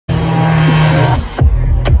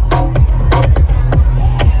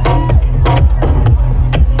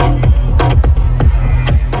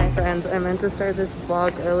start this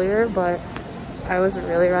vlog earlier, but I was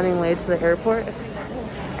really running late to the airport.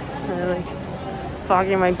 I'm like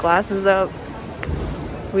fogging my glasses up.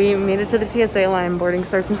 We made it to the TSA line. Boarding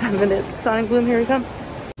starts in 10 minutes. Sonic Bloom, here we come.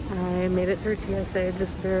 I made it through TSA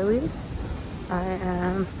just barely. I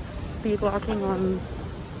am speed walking on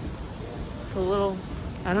the little,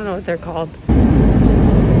 I don't know what they're called.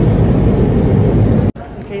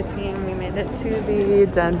 Okay team, we made it to the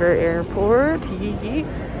Denver airport.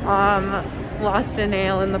 Lost a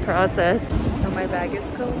nail in the process. So my bag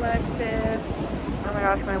is collected. Oh my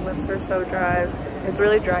gosh, my lips are so dry. It's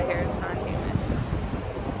really dry here, it's not humid.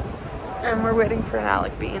 And we're waiting for an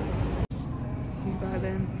Alec bean. We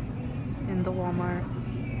vibing in the Walmart.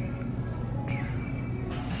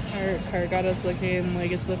 Our car got us looking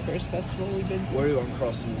like it's the first festival we've been to. Where are you on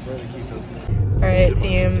crossing? Where do they keep those nails? Alright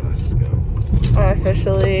team, Let's just go. I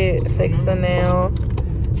officially fixed the nail.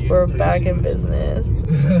 We're back in business.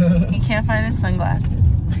 He can't find his sunglasses.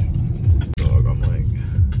 Dog, I'm like...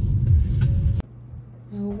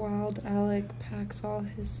 Oh, wild Alec packs all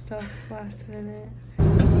his stuff last minute.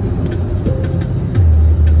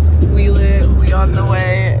 We on the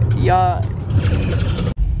way. Yeah.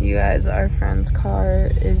 You guys, our friend's car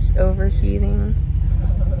is overheating.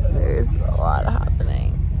 There's a lot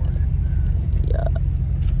happening. Yeah.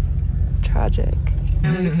 Tragic.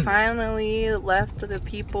 And we finally left the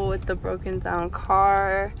people with the broken down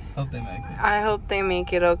car. Hope they make it. I hope they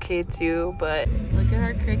make it okay too, but look at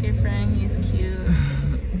our cricket friend, he's cute.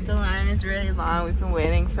 The line is really long. We've been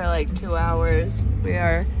waiting for like 2 hours. We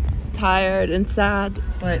are tired and sad,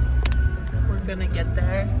 but we're gonna get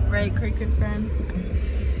there. Right, cricket friend?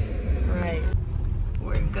 Right.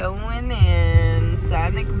 We're going in.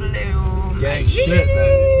 Sonic Bloom. Gang shit,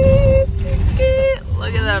 man.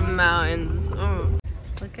 Look at the mountains. Oh.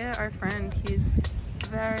 Look at our friend. He's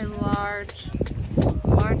very large.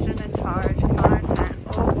 Large and in charge. He's on our tent.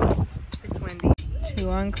 Oh, it's windy. 2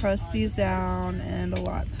 uncrusties down and a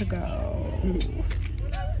lot to go.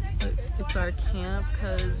 It's our camp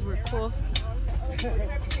because we're cool.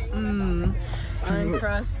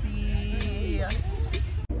 Uncrusty.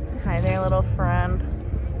 Hi there, little friend.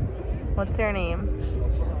 What's your name?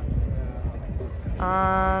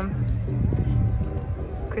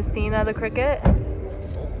 Christina the cricket?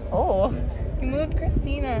 Oh, you moved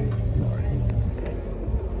Christina.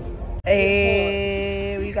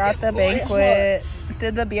 Hey, we got the banquet.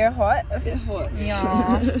 Did the beer hot? It hot.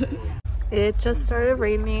 Yeah. It just started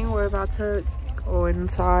raining. We're about to go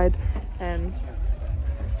inside and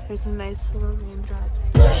there's a nice little raindrops.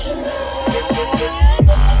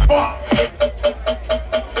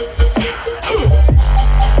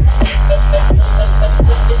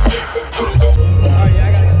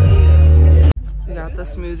 We got the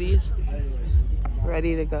smoothies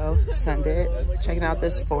ready to go. Send it. Checking out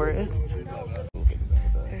this forest.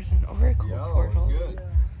 There's an oracle portal.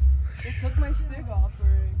 They took my cig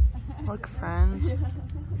offering. Look, friends.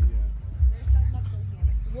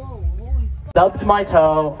 Stubbed my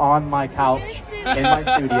toe on my couch in my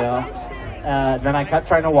studio. Then I kept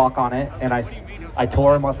trying to walk on it, and I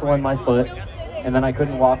tore a muscle in my foot, and then I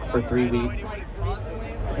couldn't walk for 3 weeks.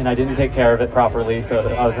 And I didn't take care of it properly, so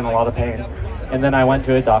I was in a lot of pain. And then I went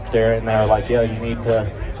to a doctor, and they were like, yo, you need to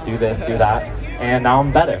do this, do that. And now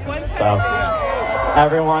I'm better. So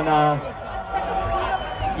everyone,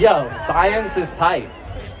 yo, science is tight.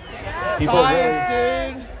 People Science,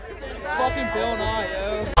 dude. Fucking Bill Nye, yo.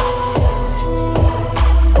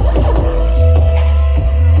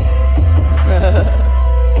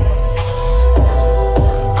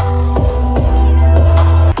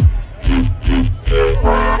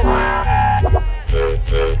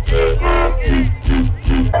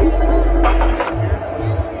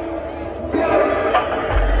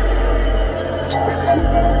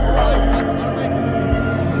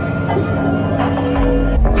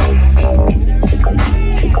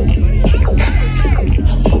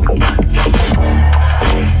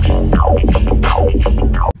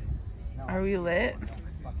 Are we lit?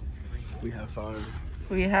 We have fire.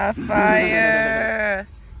 We have fire.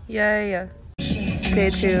 Yay. Day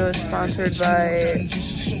 2 is sponsored by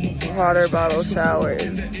water bottle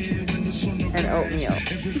showers and oatmeal.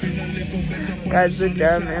 Guys, the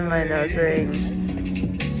gem in my nose ring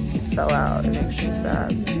fell out. It makes me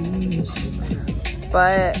sad.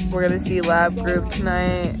 But we're gonna see lab group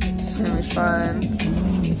tonight. It's gonna be fun.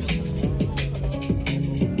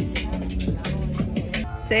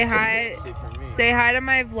 Say hi. Say hi to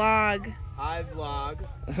my vlog. Hi, vlog.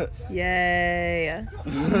 Yay.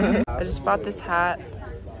 I just bought this hat.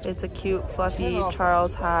 It's a cute, fluffy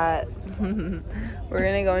Charles hat. We're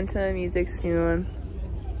gonna go into the music soon.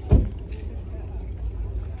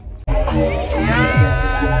 We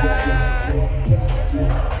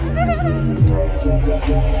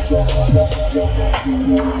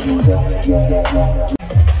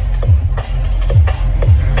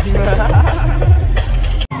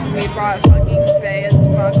brought fucking Faye as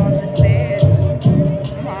fuck on the stage.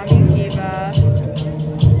 Mommy Kiva.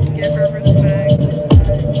 Give her respect.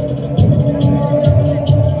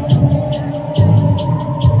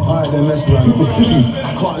 Alright then, let's run.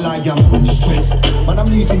 I can't lie, I'm stressed. Man, I'm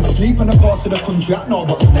losing sleep and I cast to the country. I know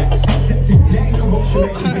what's next. Accepting letting corruption,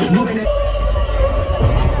 letting nothing in it.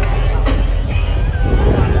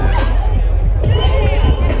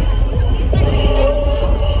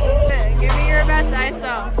 Give me your best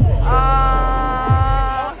ISO.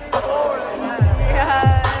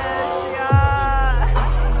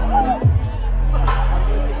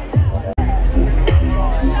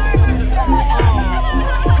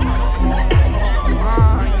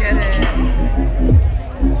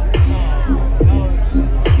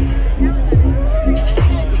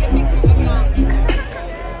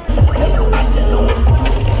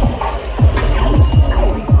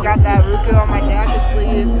 Got that Ruku on my jacket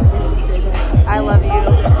sleeve. I love you,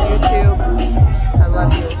 YouTube. I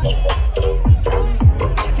love you.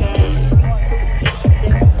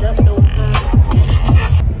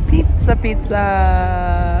 Pizza, pizza.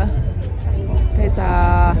 Pizza.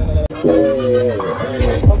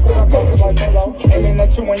 Aiming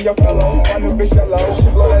at you and your fellows, my new bitch yellow. She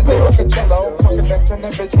blow that dick like a cello. Fucking that's in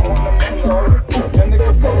that bitch on the metro. That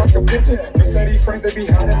nigga feel like a bitch. They say these friends, they be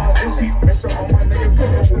hiding my vision. Make sure all my niggas get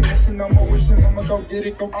no permission, no more wishing. I'ma go get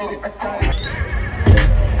it, I got it.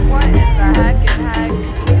 What in the heck is heck?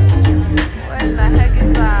 What in the heck is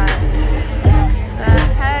that? The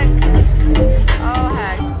heck? Oh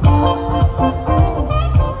heck.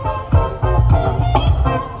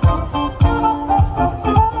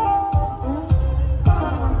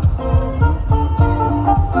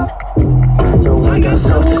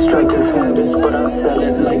 Self-destructive habits, but I sell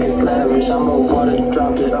it like it's lavish. I'm a water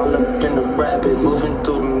droplet all up in the rabbit, moving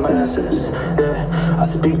through the masses. Yeah, I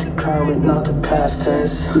speak to current, not the past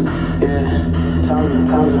tense. Yeah, times and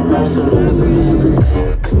times and most of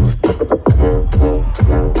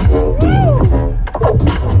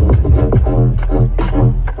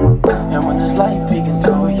and when there's light peeking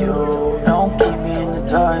through you, don't keep me in the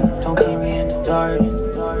dark, don't keep me in the dark,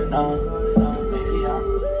 no.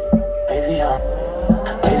 Maybe I'm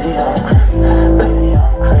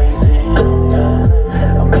crazy,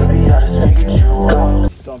 yeah. Or maybe I just figured you out.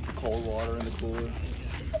 Just dump the cold water in the cooler.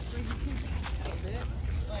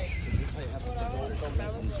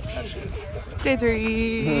 Day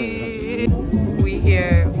 3. We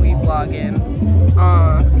here, we vlogging.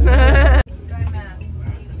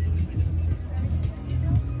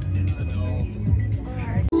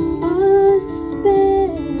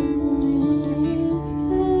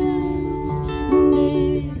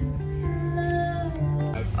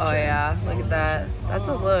 Oh yeah, look at that. That's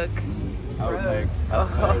a look. Gross.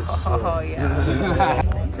 Oh yeah.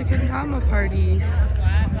 It's a Kankama party.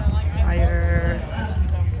 Fire.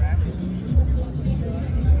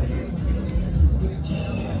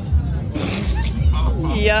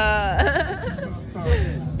 Yeah.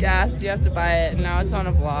 Gas, you have to buy it. Now it's on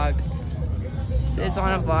a vlog. It's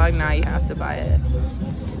on a vlog, now you have to buy it.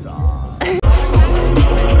 Stop. I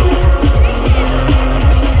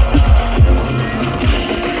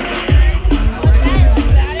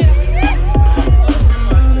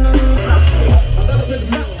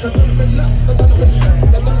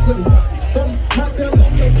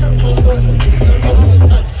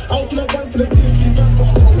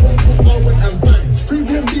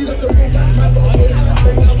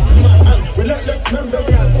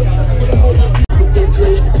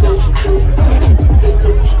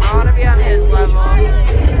want to be on his level.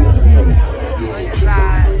 Look at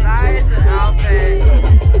that. That is an outfit.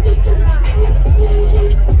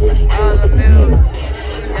 Oh, the moves.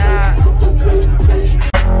 Yeah.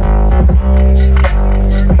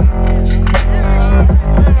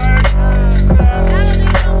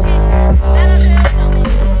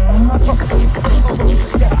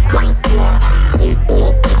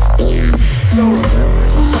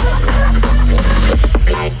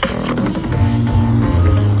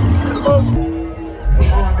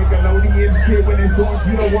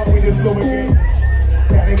 You don't want me to slow again.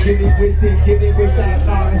 Gotta get it with it, get it with that.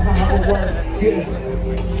 That's how it works.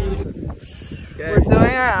 We're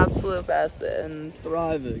doing our absolute best and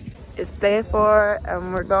Thriving. it's day 4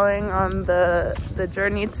 and we're going on the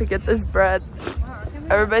journey to get this bread.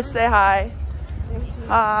 Everybody say hi.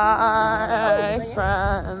 Hi,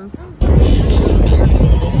 friends.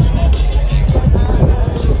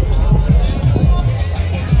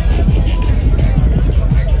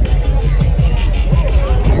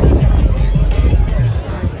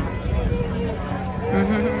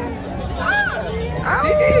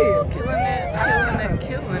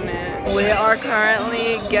 We are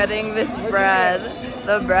currently getting this bread.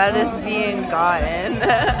 The bread is being gotten.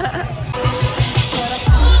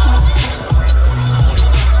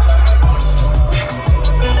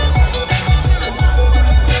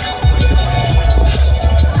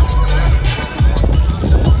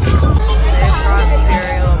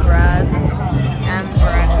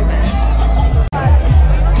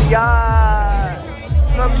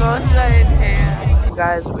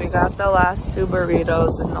 Guys, we got the last 2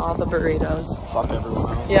 burritos and all the burritos. Fuck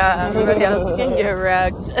everyone else. Yeah, everybody else can get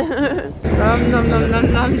wrecked. Nom nom nom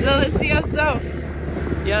nom nom. Delicioso.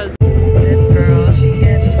 Yes. This girl, she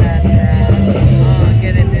gets that chat. Oh,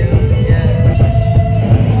 get it, dude. Yeah.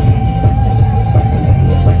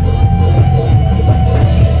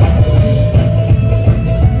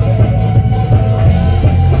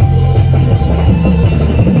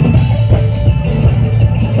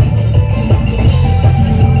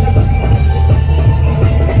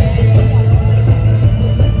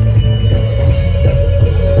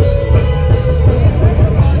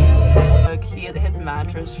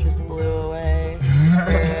 Just blew away.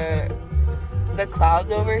 The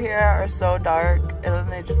clouds over here are so dark and then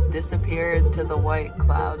they just disappear into the white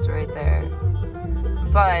clouds right there.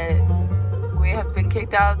 But we have been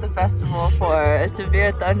kicked out of the festival for a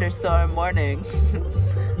severe thunderstorm warning.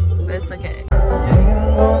 But it's okay.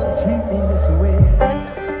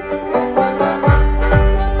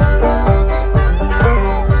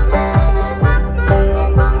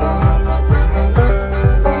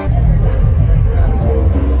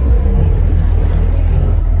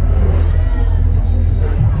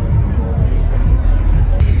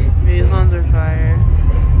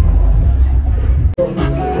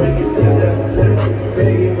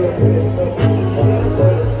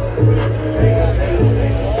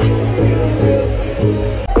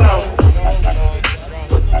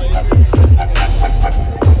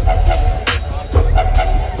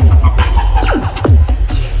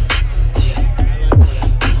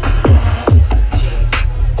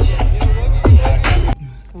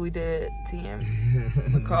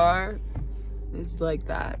 The car is like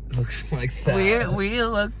that. Looks like that. We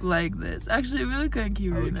look like this. Actually, we look kind of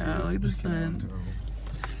cute right now. Like the sun.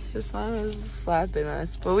 The sun is slapping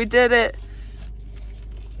us, but we did it.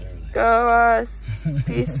 Go us.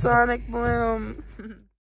 Peace, Sonic Bloom.